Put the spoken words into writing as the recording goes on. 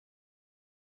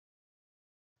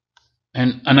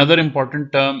And another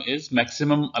important term is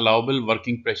maximum allowable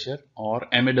working pressure, or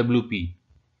MAWP.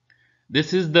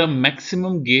 This is the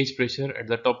maximum gauge pressure at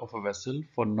the top of a vessel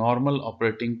for normal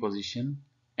operating position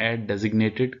at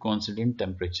designated constant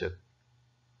temperature.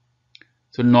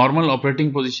 So normal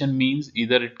operating position means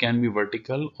either it can be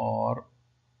vertical or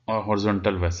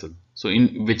horizontal vessel. So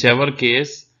in whichever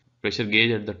case, pressure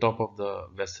gauge at the top of the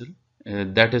vessel,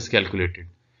 that is calculated.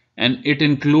 And it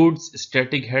includes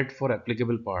static head for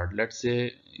applicable part. Let's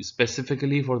say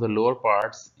specifically for the lower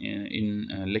parts in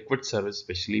liquid service,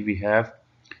 especially we have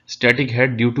static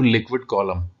head due to liquid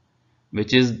column,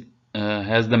 which is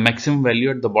has the maximum value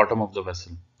at the bottom of the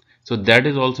vessel. So that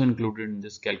is also included in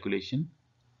this calculation.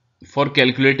 For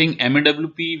calculating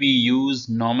MAWP, we use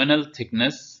nominal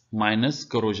thickness minus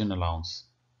corrosion allowance.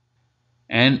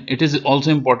 And it is also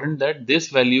important that this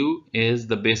value is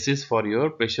the basis for your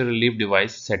pressure relief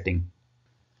device setting.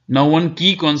 Now, one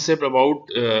key concept about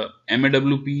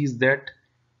MAWP is that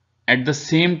at the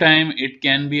same time, it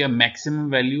can be a maximum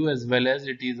value as well as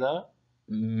it is a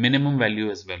minimum value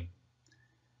as well.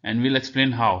 And we'll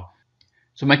explain how.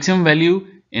 So maximum value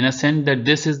in a sense that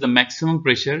this is the maximum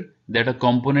pressure that a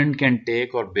component can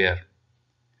take or bear.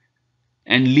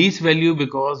 And least value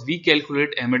because we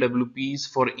calculate MAWPs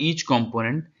for each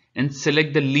component and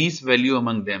select the least value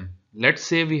among them. Let's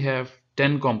say we have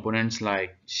 10 components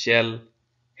like shell,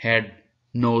 head,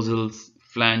 nozzles,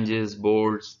 flanges,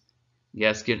 bolts,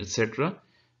 gasket, etc.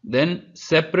 Then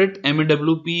separate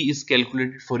MAWP is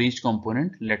calculated for each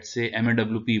component. Let's say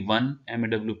MAWP 1,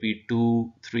 MAWP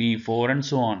 2, 3, 4 and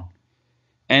so on.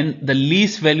 And the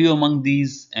least value among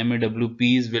these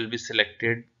MAWPs will be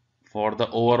selected for the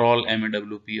overall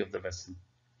MAWP of the vessel.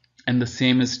 And the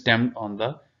same is stamped on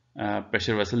the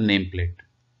pressure vessel nameplate.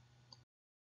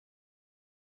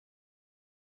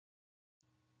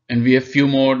 And we have few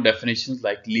more definitions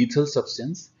like lethal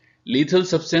substance. Lethal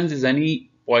substance is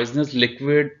any poisonous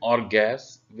liquid or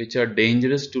gas which are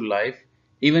dangerous to life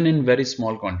even in very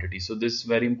small quantities. So this is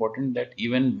very important that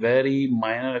even very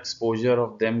minor exposure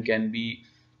of them can be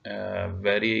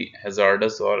very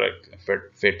hazardous or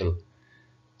fatal.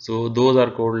 So those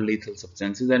are called lethal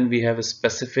substances, and we have a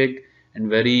specific and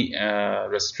very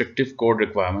restrictive code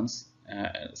requirements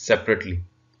separately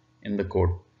in the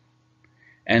code.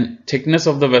 And thickness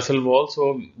of the vessel wall,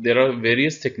 so there are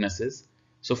various thicknesses.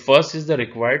 So first is the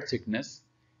required thickness.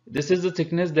 This is the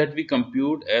thickness that we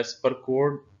compute as per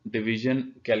code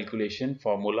division calculation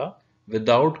formula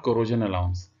without corrosion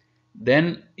allowance.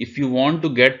 Then if you want to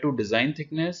get to design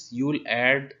thickness, you will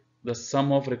add the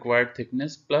sum of required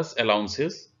thickness plus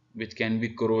allowances, which can be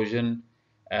corrosion,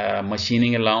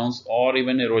 machining allowance, or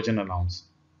even erosion allowance.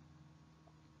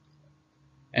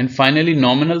 And finally,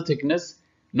 nominal thickness.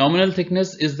 Nominal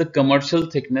thickness is the commercial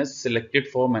thickness selected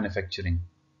for manufacturing.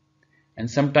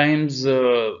 And sometimes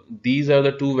these are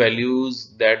the two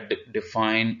values that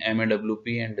define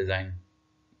MAWP and design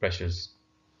pressures.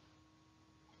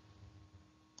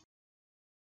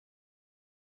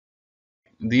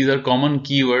 These are common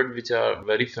keywords which are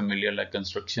very familiar, like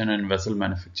construction and vessel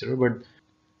manufacturer,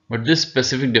 but this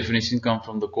specific definition comes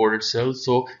from the code itself.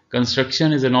 So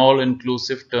construction is an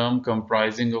all-inclusive term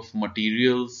comprising of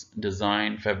materials,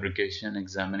 design, fabrication,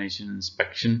 examination,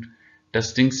 inspection,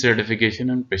 testing, certification,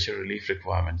 and pressure relief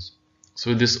requirements.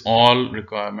 So this all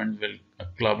requirement will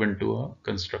club into a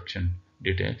construction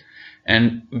detail.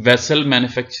 And vessel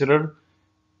manufacturer,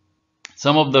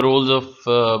 some of the roles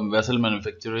of vessel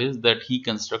manufacturer is that he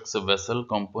constructs a vessel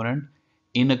component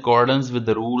in accordance with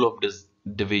the rule of this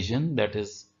division, that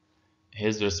is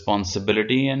his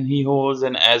responsibility, and he holds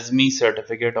an ASME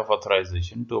certificate of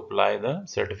authorization to apply the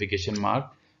certification mark,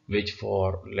 which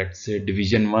for let's say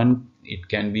division 1 it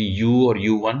can be U or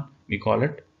U1 we call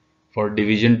it, for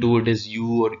division 2 it is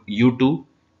U or U2,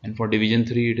 and for division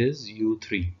 3 it is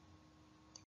U3.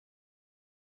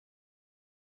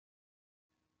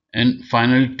 And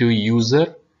finally to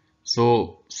user,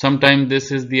 so sometimes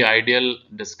this is the ideal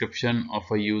description of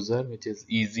a user which is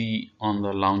easy on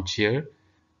the lounge chair.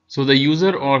 So the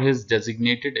user or his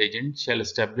designated agent shall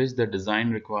establish the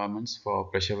design requirements for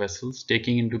pressure vessels,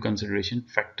 taking into consideration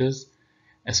factors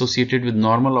associated with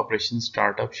normal operation,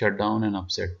 startup, shutdown, and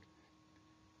upset.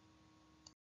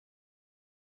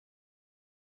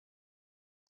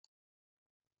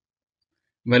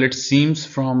 Well, it seems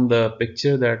from the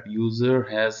picture that user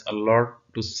has a lot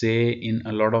to say in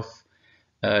a lot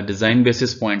of design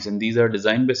basis points, and these are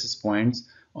design basis points,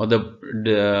 or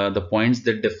the points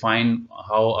that define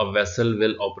how a vessel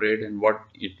will operate and what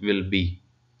it will be.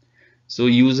 So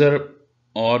user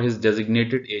or his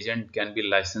designated agent can be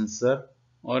licensor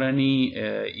or any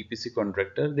EPC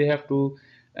contractor. They have to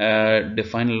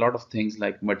define a lot of things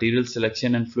like material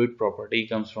selection and fluid property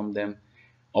comes from them.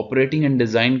 Operating and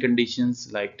design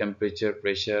conditions like temperature,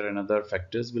 pressure, and other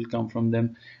factors will come from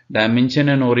them. Dimension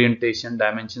and orientation.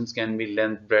 Dimensions can be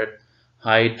length, breadth,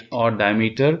 height, or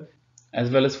diameter. As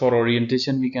well as for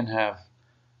orientation, we can have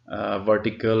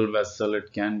vertical vessel,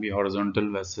 it can be horizontal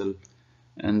vessel,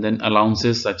 and then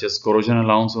allowances such as corrosion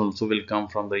allowance also will come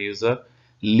from the user.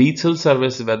 Lethal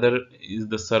service, whether is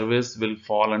the service will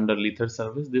fall under lethal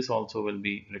service, this also will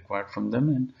be required from them.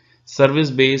 And service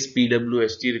based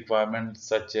PWHT requirements,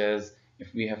 such as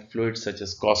if we have fluids such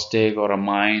as caustic or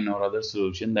amine or other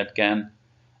solution that can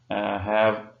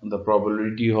have the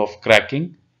probability of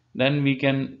cracking, then we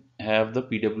can have the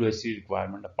PWHT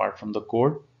requirement apart from the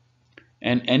code.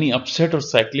 And any upset or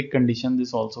cyclic condition,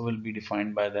 this also will be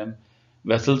defined by them.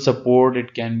 Vessel support,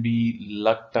 it can be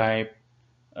lug type,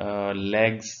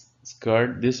 legs,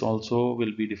 skirt, this also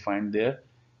will be defined there.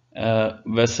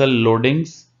 Vessel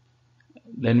loadings,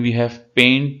 then we have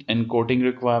paint and coating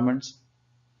requirements,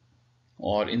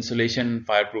 or insulation and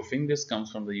fireproofing, this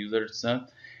comes from the user itself.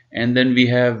 And then we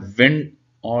have wind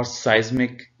or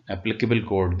seismic applicable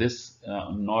code, this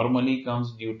normally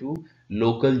comes due to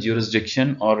local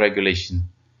jurisdiction or regulation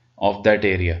of that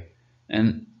area.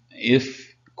 And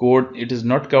if code it is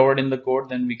not covered in the code,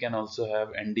 then we can also have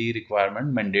ND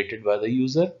requirement mandated by the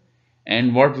user.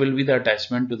 And what will be the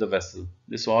attachment to the vessel,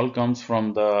 this all comes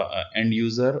from the end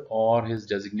user or his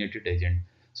designated agent.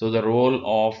 So the role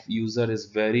of user is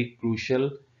very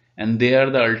crucial, and they are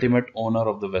the ultimate owner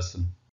of the vessel.